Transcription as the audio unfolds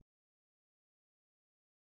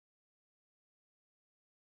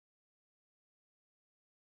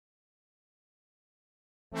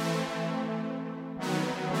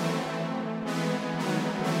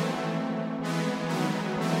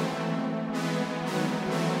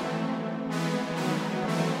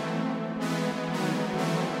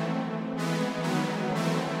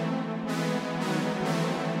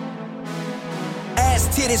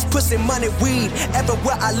titties, pussy, money, weed.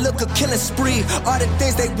 Everywhere I look, a killing spree. All the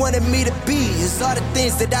things they wanted me to be is all the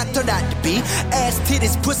things that I turned out to be. Ass,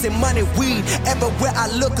 titties, pussy, money, weed. Everywhere I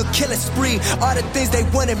look, a killing spree. All the things they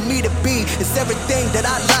wanted me to be is everything that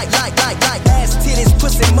I like. Ass, titties,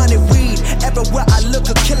 pussy, money, weed. Everywhere I look,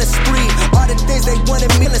 a killing spree. All the things they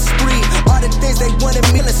wanted me to spree. All the things they wanted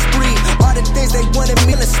me to spree. All the things they wanted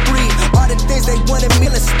me to spree. All the things they wanted me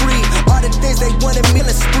to spree. All the things they wanted me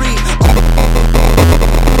to spree.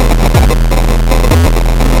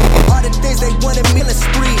 All the things they wanted me to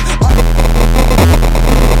spree.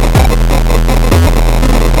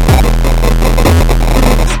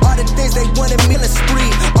 All the things they wanted me to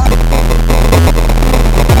spree.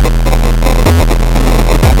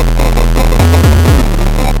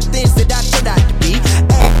 Things that I turned out to be.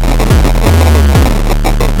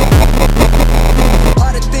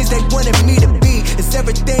 All the things they wanted me to be is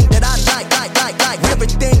everything that I like.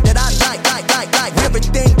 Everything that I like.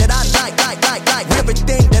 Everything that I like. Everything that I like.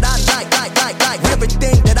 Everything that I like.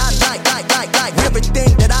 Everything that I like. Everything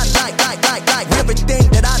that I like. Everything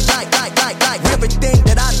that I like. Everything that I like. Everything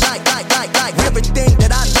that I like. Everything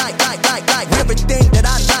that I like.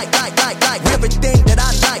 Everything that I like.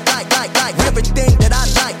 Everything that I like. Everything that I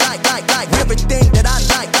like.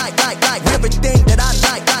 Everything that I like.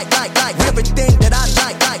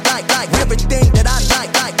 Everything that I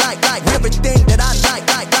like. Everything that I like. Everything that I like.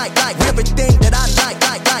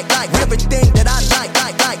 Everything that I like.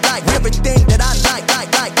 Everything that I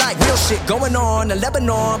like. Real shit going on in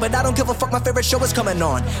Lebanon, but I don't give a fuck, my favorite show is coming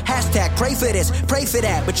on. Hashtag pray for this, pray for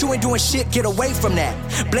that, but you ain't doing shit, get away from that.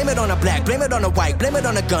 Blame it on a black, blame it on a white, blame it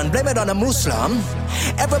on a gun, blame it on a Muslim.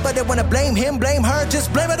 Everybody wanna blame him, blame her,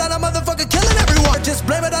 just blame it on a motherfucker killing everyone. Just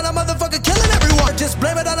blame it on a motherfucker killing everyone. Just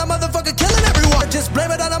blame it on a motherfucker killing everyone. Just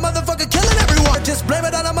blame it on a motherfucker killing everyone. Just blame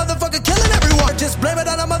it on a motherfucker killing everyone. Just blame it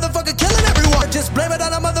on a motherfucker killing everyone. Just blame it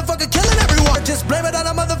on a motherfucker killing everyone. Just blame it on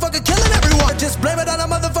a motherfucker killing everyone. Just blame it on a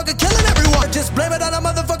motherfucker killing everyone. Just blame it on a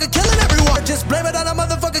motherfucker killing everyone. Just blame it on a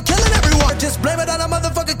motherfucker killing everyone. Just blame it on a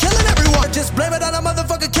motherfucker killing everyone. Just blame it on a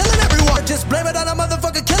motherfucker killing everyone. Just blame it on a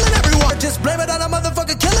motherfucker killing everyone. Just blame it on a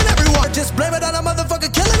motherfucker killing everyone. Just blame it on a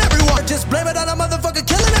motherfucker killing everyone. Just blame it on a motherfucker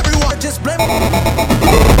killing everyone. Just blame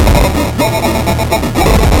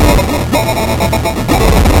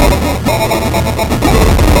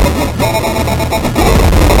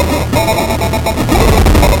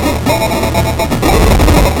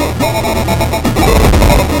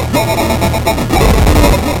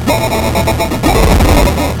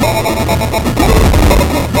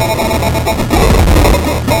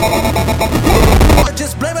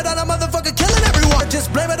Just blame it on a motherfucker killing everyone.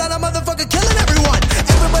 Just blame it on a motherfucker killing everyone.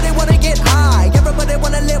 Everybody wanna get high. Everybody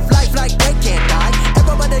wanna live life like they can't die.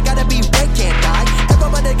 Everybody gotta be they can't die.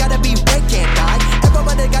 Everybody gotta be they can't die.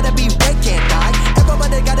 Everybody gotta be they can't die.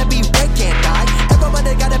 Everybody gotta be they can't die.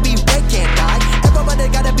 Everybody gotta be they can't die. Everybody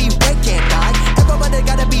gotta be they can't die. Everybody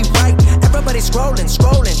gotta be right. Everybody scrolling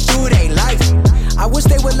through their life. I wish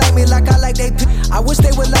they would like me like I like they. I wish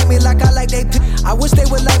they would like me like I like they. I wish they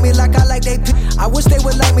would like me like I like they. I wish they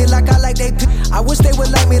would like me like I like they. I wish they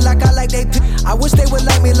would like me like I like they. I wish they would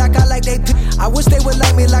like me like I like they. I wish they would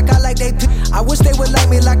like me like I like they. I wish they would like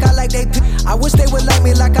me like I like they. I wish they would like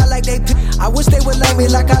me like I like they. I wish they would like me like I like they. I wish they would like me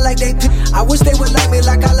like I like they. I wish they would like me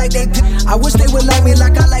like I like they. I wish they would like me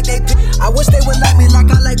like I like they. I wish they would like me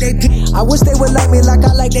like I like they.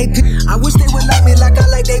 I wish they would like me like I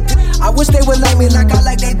like they. I wish they would like me like I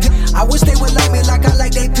like they. I wish they would like me like I like they. I wish they would like me like I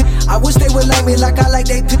like they. I wish they would like me like I like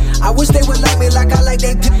they. I wish they would like me like I like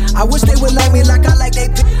they. I wish they would like me like I like they.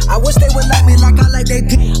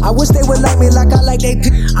 I wish they would like me like I like they.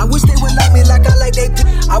 I wish they would like me like I like they.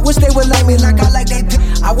 I wish they would like me like I like they.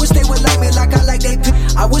 I wish they would like me like I like they.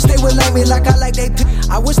 I wish they would like me like I like they.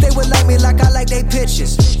 I wish they would like me like I like they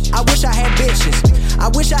pictures. I wish I had bitches. I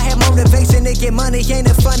wish I had motivation to get money. Ain't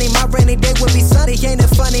it funny? My rainy day would be sunny. Ain't it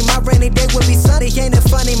funny? My rainy day would be sunny. Ain't it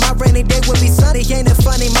funny? My rainy day would be sunny. Ain't it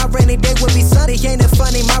funny? My rainy day would be sunny. Ain't it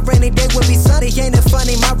funny? My rainy day would be sunny. Ain't it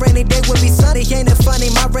funny? My rainy day would be sunny. Ain't it funny?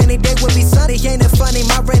 My rainy day would be sunny. Ain't it funny?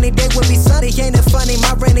 My rainy day would be sunny. Ain't it funny?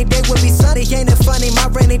 My rainy day would be sunny. Ain't it funny? My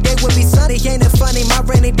rainy day would be sunny. Ain't it funny? My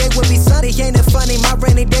rainy day would be sunny. Ain't it funny? My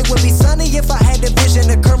rainy day would be sunny. If I had the vision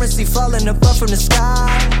of currency falling above from the sky,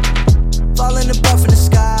 falling above from the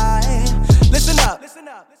sky. Listen up.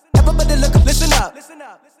 Everybody look up, listen up.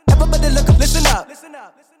 Everybody look up, listen up.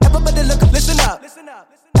 Everybody look up, listen up.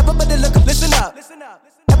 Everybody look up, listen up.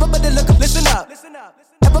 Everybody look up, listen up.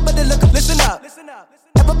 Everybody look up, listen up.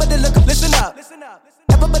 Everybody look up, listen up.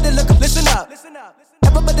 Everybody look up, listen up.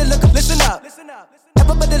 Everybody look up, listen up.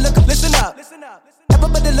 Everybody look up, listen up.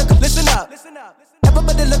 Everybody look up, listen up.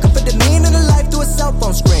 Everybody looking for the meaning of life through a cell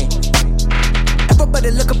phone screen.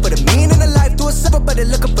 Everybody looking for the meaning of life through a. Everybody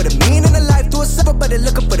looking for the meaning of life through a. Everybody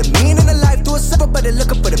looking for the meaning of life through a. Everybody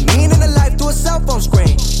looking for the meaning of life through a cell phone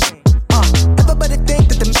screen. Everybody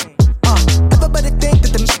think that the. Everybody think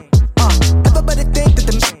that the. Everybody think that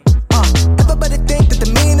the. Everybody think that the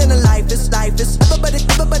meaning of life is. Everybody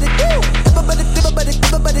do. Everybody do. Everybody do.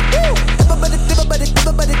 Everybody do. Everybody do.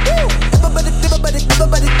 Everybody do. Everybody do.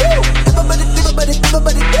 Everybody do. Everybody do. Everybody do.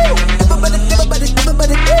 Everybody do. Everybody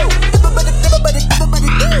do. Everybody do. Everybody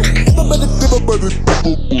do. Everybody do. Everybody do. Everybody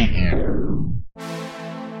do.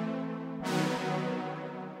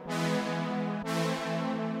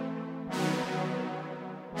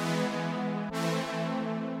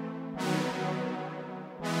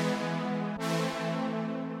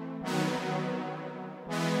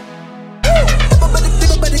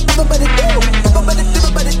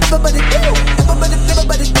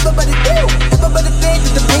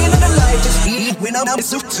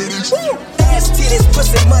 Ass titties,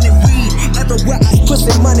 pussy, money, weed. Everywhere I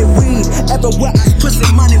pussy, money, weed. Everywhere I pussy,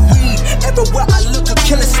 money, weed. Everywhere I look, a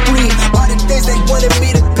killer spree. All the things they wanted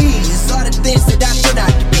me to be is all the things that I could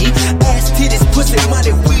not be. Ass titties, pussy,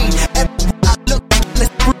 money, weed. Everywhere I look, a killer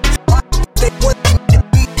spree. All the things they wanted me to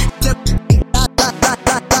be.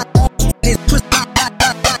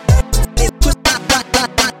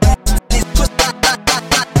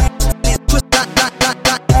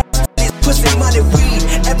 Pussy, money, weed.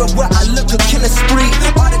 Everywhere I look, a killer spree.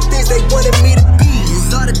 All the things they wanted me to be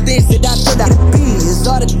is all the things that I could not be. Is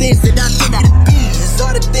all the things that I could not be. Is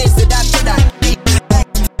all the things that I could not be.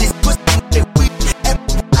 This pussy, money, weed.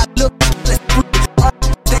 Everywhere I look, a killer spree. All the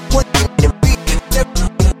things they wanted me to be.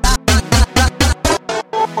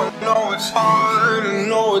 I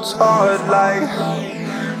know it's hard, like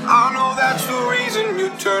I know that's the reason you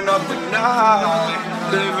turn up the night.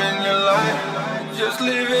 Living your life, just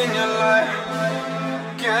living your life.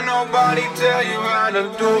 Can't nobody tell you how to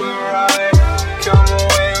do it right. Come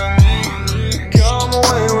away with me, come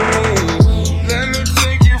away with me. Let me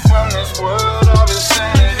take you from this world of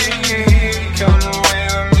insanity. Come away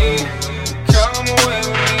with me, come away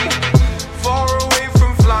with me. Far away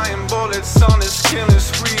from flying bullets on this killing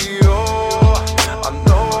spree. Oh, I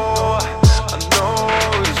know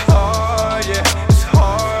it's hard, yeah, it's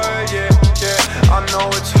hard, yeah. I know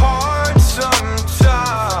it's hard sometimes.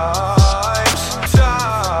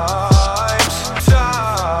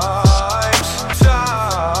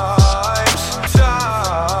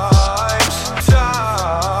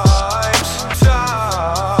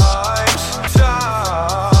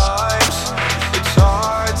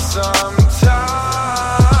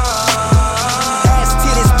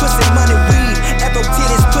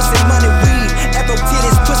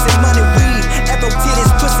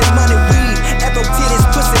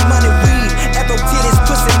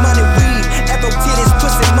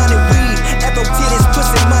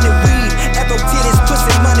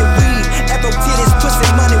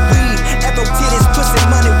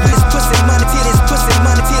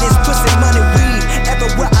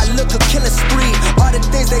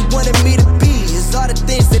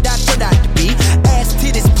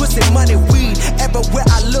 Everywhere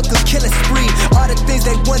I look, a killer spree. All the things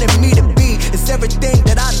they wanted me to be is everything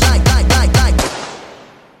that I like.